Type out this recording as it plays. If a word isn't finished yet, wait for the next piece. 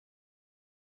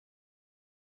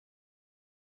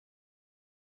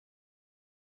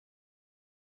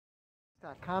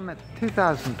Comment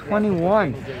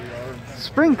 2021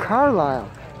 Spring Carlisle,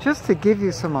 just to give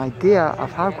you some idea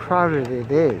of how crowded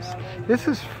it is. This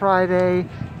is Friday,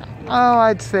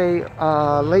 I'd say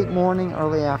late morning,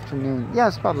 early afternoon. Yeah,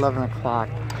 it's about 11 o'clock.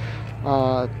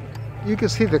 You can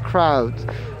see the crowds.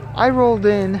 I rolled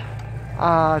in,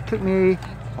 took me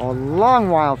a long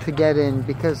while to get in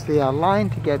because the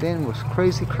line to get in was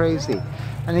crazy.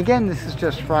 And again, this is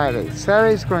just Friday.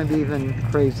 Saturday's going to be even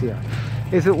crazier.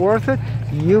 Is it worth it?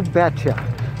 You betcha.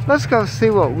 Let's go see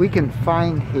what we can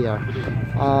find here.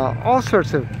 All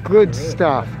sorts of good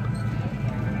stuff.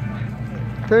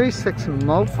 36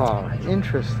 Mopar,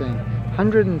 interesting.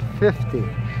 150.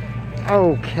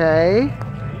 Okay,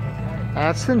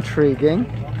 that's intriguing.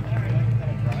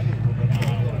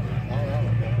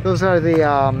 Those are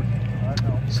the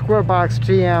square box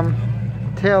GM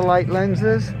tail light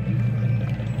lenses.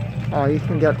 Oh, you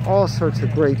can get all sorts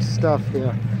of great stuff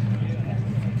here.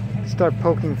 Start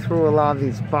poking through a lot of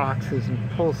these boxes and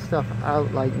pull stuff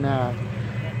out like mad.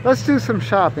 Let's do some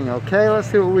shopping, okay? Let's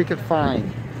see what we can find.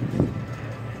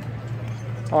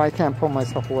 Oh, I can't pull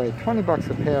myself away. 20 bucks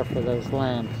a pair for those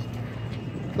lamps.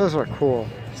 Those are cool.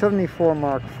 74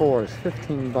 Mark IVs,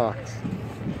 15 bucks.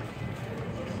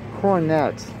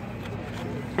 Cornets.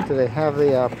 Do they have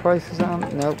the prices on?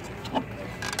 Nope.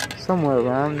 Somewhere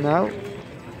around, nope.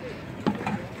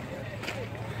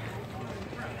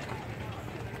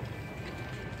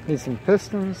 Need some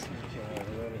pistons.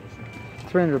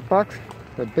 300 bucks.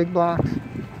 The big blocks.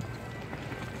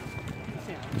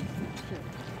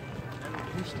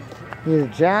 Need a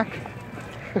jack.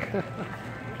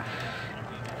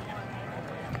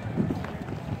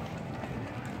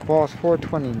 Boss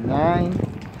 429.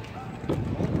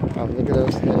 Oh, look at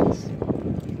those heads.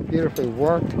 Beautifully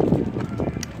worked.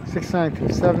 69 through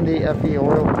 70 FE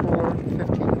oil core.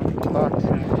 1,500 bucks.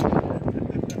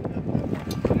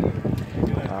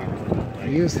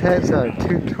 Used heads are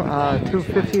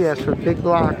 250. That's for big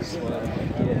blocks.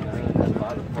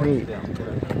 Neat.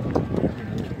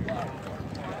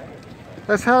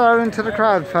 Let's head out into the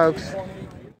crowd, folks.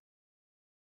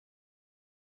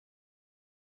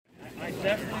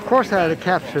 Of course, I had to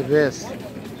capture this.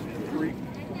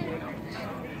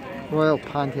 Royal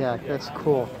Pontiac. That's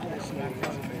cool.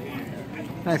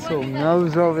 Nice little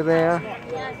nose over there.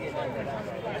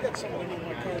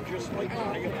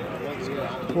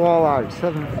 Wall art,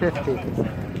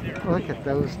 750. Look at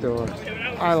those doors.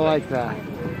 I like that.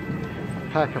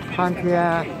 Packer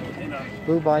Pontiac,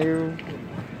 Blue Bayou,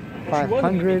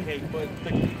 500.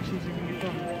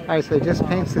 Alright, so it just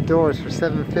paints the doors for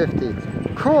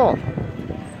 750. Cool.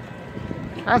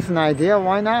 That's an idea.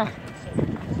 Why not?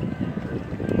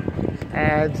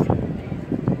 Adds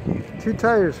 2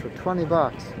 tires for 20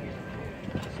 bucks.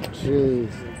 Jeez.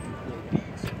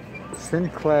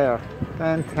 Sinclair.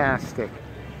 Fantastic.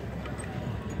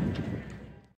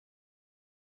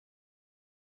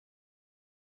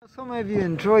 So many of you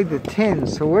enjoyed the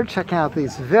tins, so we're checking out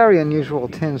these very unusual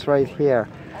tins right here.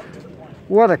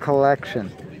 What a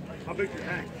collection.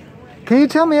 Can you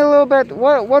tell me a little bit,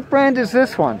 what brand is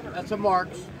this one? That's a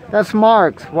Marks. That's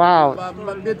Marks, wow.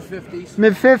 Mid-50s.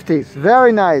 Mid-50s,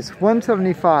 very nice,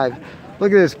 175.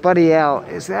 Look at this Buddy L.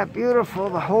 Is that beautiful?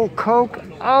 The whole Coke?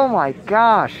 Oh my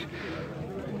gosh.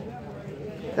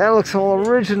 That looks all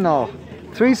original.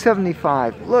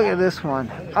 375. Look at this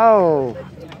one. Oh.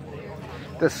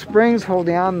 The springs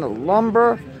holding on the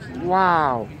lumber.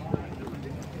 Wow.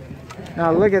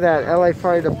 Now look at that LA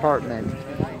Fire Department.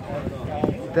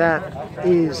 That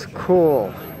is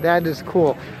cool. That is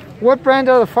cool. What brand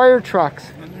are the fire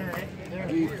trucks?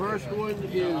 The first one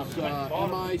is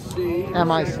MIC.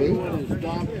 MIC. The second one is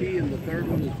Donkey, and the third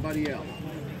one is Buddy L.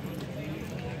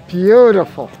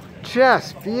 Beautiful.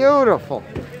 Just beautiful.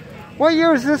 What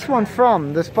year is this one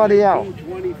from, this Buddy L?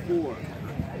 24.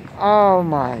 Oh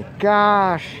my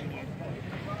gosh.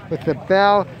 With the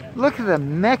bell. Look at the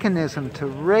mechanism to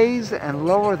raise and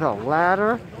lower the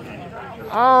ladder.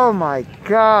 Oh my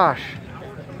gosh.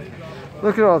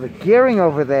 Look at all the gearing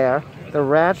over there. The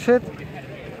ratchet.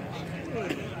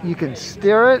 You can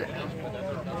steer it.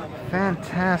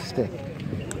 Fantastic.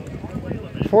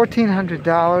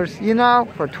 $1,400. You know,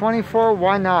 for 24,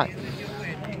 why not?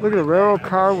 Look at the railroad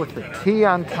car with the T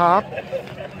on top.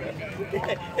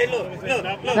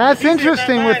 That's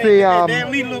interesting with the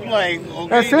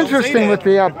that's interesting with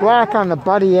the black on the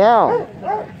Buddy L.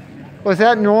 Was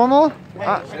that normal? Say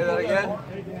that again?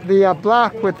 The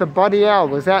black with the Buddy L,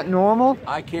 was that normal?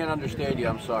 I can't understand you,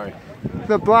 I'm sorry.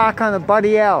 The black on the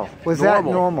Buddy L, was that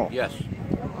normal? Yes.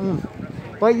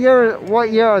 What year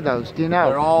are those, do you know?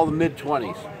 They're all the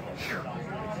mid-20s.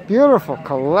 Beautiful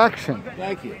collection.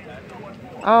 Thank you.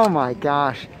 Oh my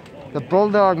gosh. The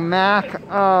Bulldog Mac.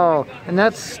 Oh, and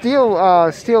that's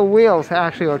steel wheels,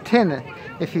 actually, or tin,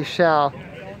 if you shall.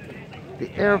 The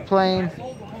Airplane.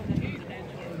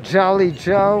 Jolly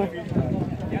Joe.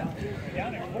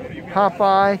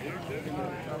 Popeye.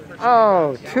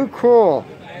 Oh, too cool.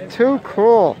 Too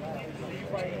cool.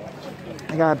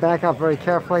 I gotta back up very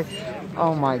carefully.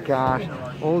 Oh my gosh.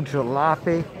 Old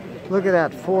Jalopy. Look at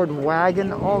that Ford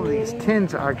wagon. All these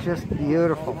tins are just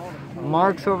beautiful.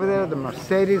 Marks over there, the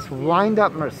Mercedes, wind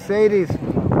up Mercedes.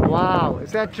 Wow,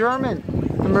 is that German?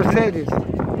 The Mercedes.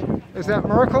 Is that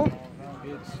Merkel?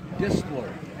 It's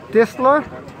Distler. Distler?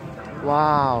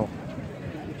 Wow.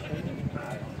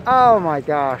 Oh my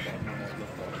gosh.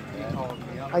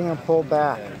 I'm gonna pull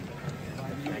back.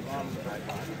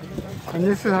 And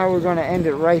this is how we're gonna end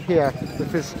it right here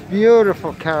with this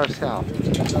beautiful carousel.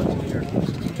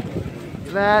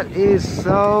 That is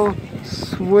so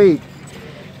sweet.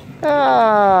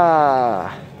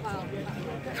 Ah,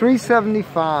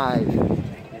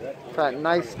 $3.75 for that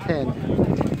nice tin.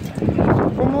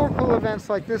 For more cool events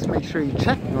like this, make sure you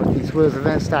check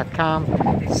NortheastWheelsEvents.com,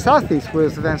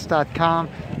 SoutheastWheelsEvents.com,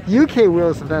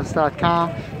 UKWheelsEvents.com.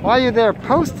 While you're there,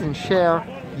 post and share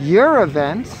your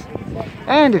events.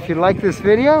 And if you like this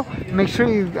video, make sure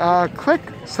you click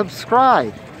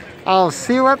subscribe. I'll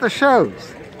see you at the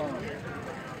shows.